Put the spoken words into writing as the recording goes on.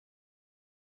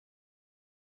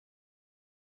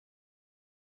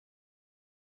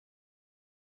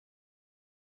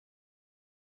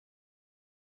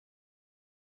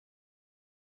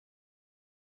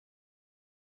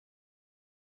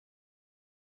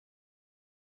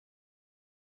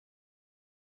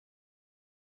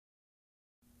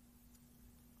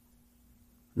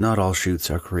Not all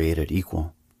shoots are created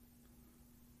equal.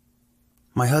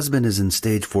 My husband is in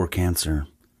stage 4 cancer.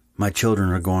 My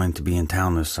children are going to be in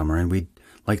town this summer, and we'd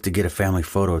like to get a family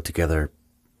photo together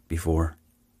before.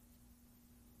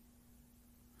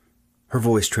 Her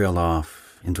voice trailed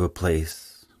off into a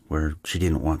place where she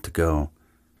didn't want to go,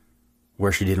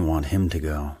 where she didn't want him to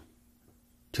go,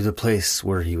 to the place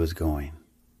where he was going.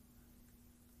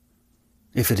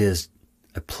 If it is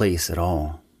a place at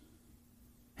all,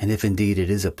 and if indeed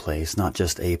it is a place, not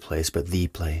just a place, but the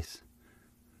place,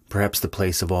 perhaps the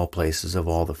place of all places, of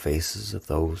all the faces of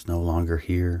those no longer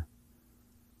here.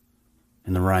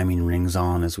 And the rhyming rings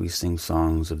on as we sing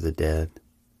songs of the dead.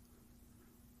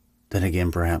 Then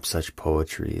again, perhaps such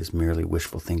poetry is merely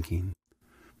wishful thinking.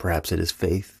 Perhaps it is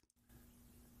faith.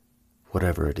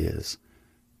 Whatever it is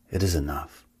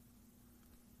enough.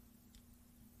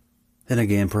 Then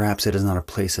again, perhaps it is not a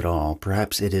place at all.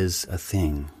 Perhaps it is a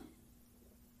thing.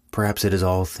 Perhaps it is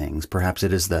all things. Perhaps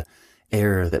it is the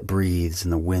air that breathes,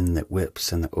 and the wind that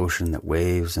whips, and the ocean that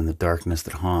waves, and the darkness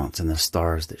that haunts, and the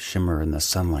stars that shimmer, and the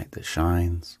sunlight that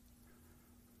shines.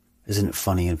 Isn't it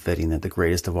funny and fitting that the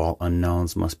greatest of all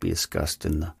unknowns must be discussed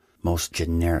in the most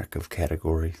generic of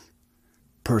categories?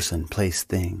 Person, place,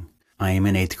 thing. I am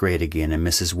in 8th grade again, and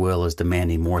Mrs. Will is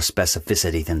demanding more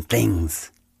specificity than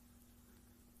things.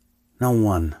 No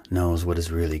one knows what is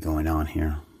really going on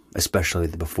here, especially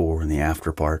the before and the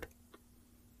after part,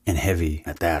 and heavy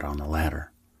at that on the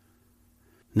latter.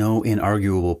 No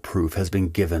inarguable proof has been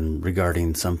given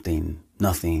regarding something,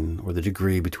 nothing, or the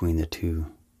degree between the two.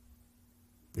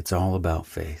 It's all about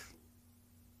faith,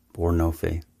 or no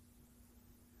faith.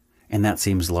 And that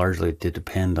seems largely to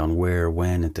depend on where,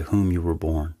 when, and to whom you were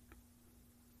born.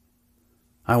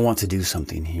 I want to do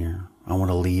something here. I want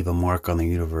to leave a mark on the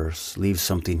universe, leave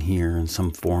something here in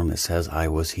some form that says I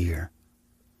was here.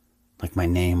 Like my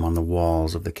name on the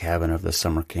walls of the cabin of the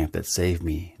summer camp that saved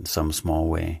me in some small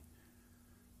way.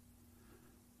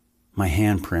 My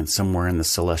handprint somewhere in the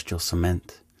celestial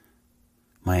cement.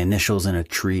 My initials in a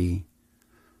tree.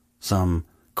 Some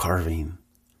carving,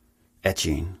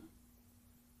 etching,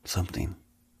 something.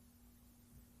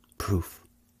 Proof.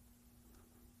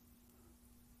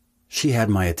 She had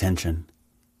my attention.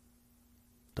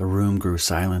 The room grew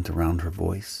silent around her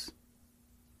voice.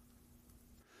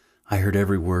 I heard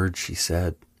every word she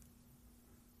said.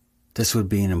 This would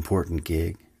be an important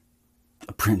gig.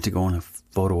 A print to go in a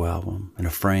photo album, in a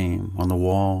frame, on the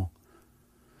wall.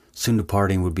 Soon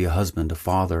departing would be a husband, a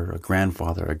father, a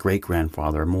grandfather, a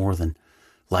great-grandfather, more than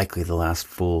likely the last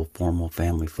full, formal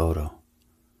family photo.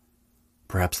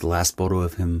 Perhaps the last photo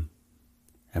of him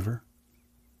ever?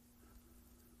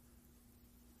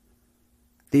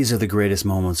 These are the greatest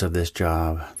moments of this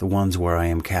job, the ones where I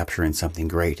am capturing something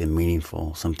great and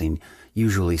meaningful, something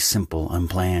usually simple,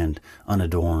 unplanned,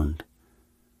 unadorned.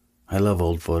 I love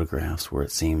old photographs where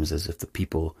it seems as if the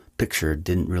people pictured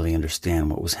didn't really understand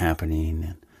what was happening,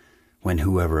 and when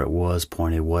whoever it was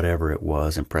pointed whatever it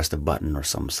was and pressed a button or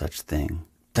some such thing.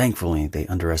 Thankfully, they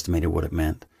underestimated what it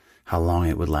meant, how long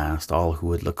it would last, all who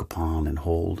would look upon and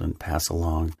hold and pass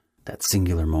along that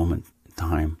singular moment in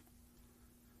time.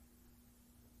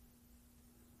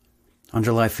 On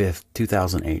July 5th,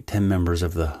 2008, 10 members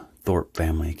of the Thorpe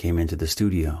family came into the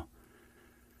studio.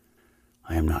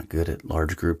 I am not good at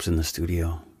large groups in the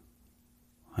studio.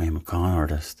 I am a con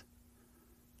artist.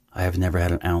 I have never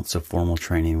had an ounce of formal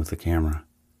training with the camera.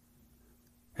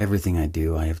 Everything I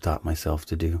do, I have taught myself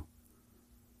to do.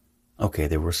 Okay,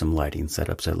 there were some lighting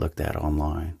setups I looked at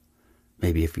online,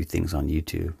 maybe a few things on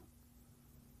YouTube,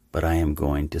 but I am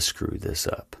going to screw this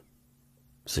up.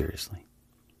 Seriously.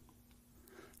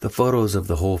 The photos of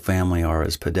the whole family are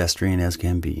as pedestrian as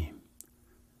can be.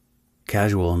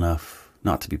 Casual enough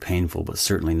not to be painful, but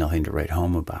certainly nothing to write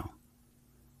home about.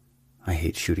 I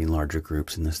hate shooting larger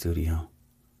groups in the studio.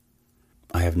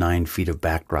 I have 9 feet of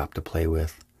backdrop to play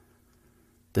with.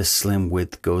 This slim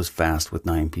width goes fast with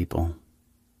 9 people.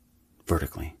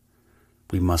 Vertically.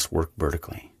 We must work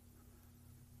vertically.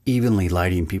 Evenly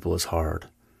lighting people is hard.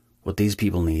 What these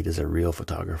people need is a real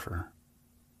photographer.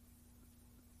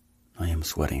 I am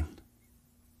sweating.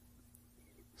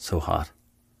 So hot.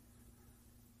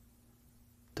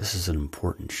 This is an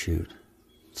important shoot.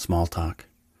 Small talk.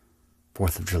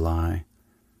 4th of July.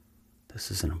 This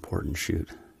is an important shoot.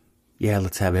 Yeah,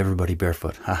 let's have everybody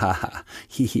barefoot. Ha ha ha.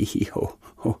 Hee hee hee ho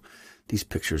ho. These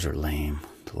pictures are lame.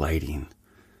 The lighting.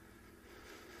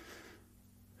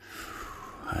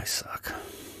 I suck.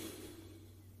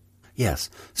 Yes,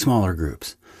 smaller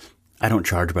groups. I don't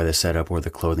charge by the setup or the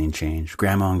clothing change.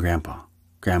 Grandma and grandpa.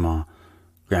 Grandma,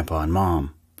 grandpa and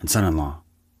mom and son-in-law.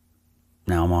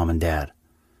 Now mom and dad.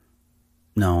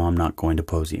 No, I'm not going to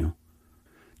pose you.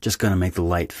 Just going to make the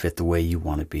light fit the way you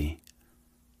want to be.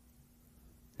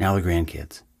 Now the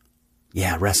grandkids.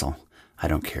 Yeah, wrestle. I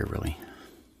don't care really.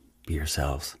 Be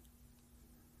yourselves.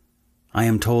 I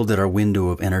am told that our window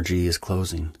of energy is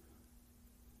closing.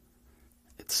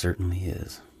 It certainly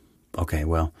is. Okay,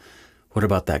 well, what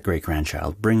about that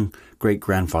great-grandchild? Bring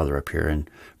great-grandfather up here and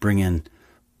bring in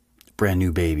brand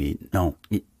new baby. No,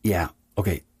 yeah,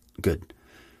 okay, good.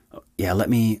 Yeah,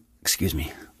 excuse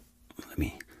me. Let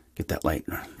me get that light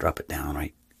and drop it down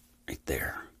right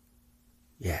there.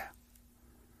 Yeah.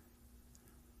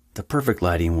 The perfect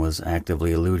lighting was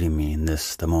actively eluding me in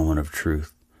this, the moment of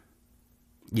truth.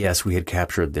 Yes, we had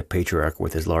captured the patriarch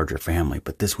with his larger family,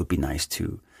 but this would be nice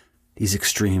too. These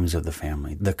extremes of the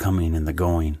family, the coming and the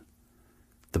going,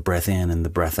 the breath in and the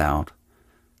breath out.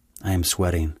 I am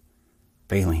sweating,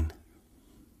 failing.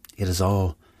 It is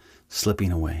all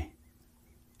slipping away.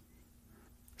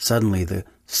 Suddenly, the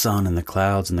sun and the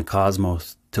clouds and the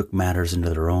cosmos took matters into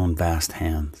their own vast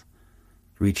hands,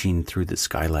 reaching through the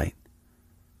skylight.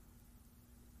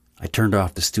 I turned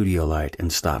off the studio light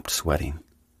and stopped sweating.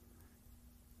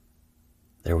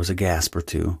 There was a gasp or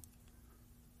two.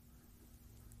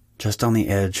 Just on the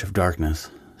edge of darkness,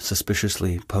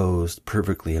 suspiciously posed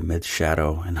perfectly amid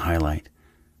shadow and highlight,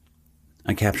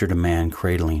 I captured a man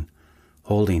cradling,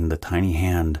 holding the tiny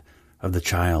hand of the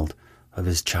child of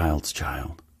his child's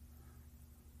child.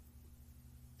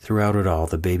 Throughout it all,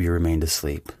 the baby remained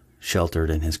asleep,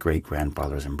 sheltered in his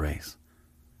great-grandfather's embrace.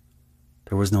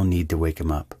 There was no need to wake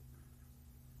him up.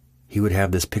 He would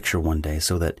have this picture one day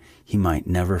so that he might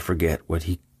never forget what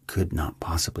he could not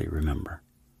possibly remember.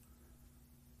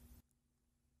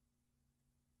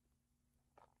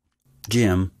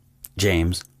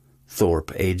 James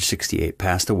Thorpe, age 68,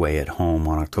 passed away at home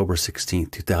on October 16,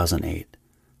 2008,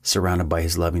 surrounded by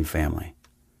his loving family.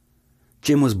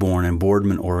 Jim was born in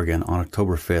Boardman, Oregon on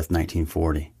October 5,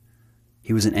 1940.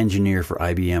 He was an engineer for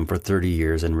IBM for 30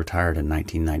 years and retired in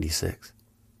 1996.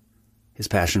 His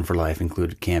passion for life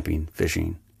included camping,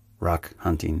 fishing, rock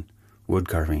hunting, wood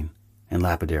carving, and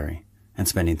lapidary, and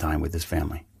spending time with his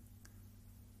family.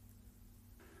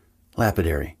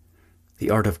 Lapidary, the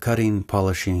art of cutting,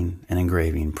 polishing, and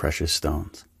engraving precious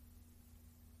stones.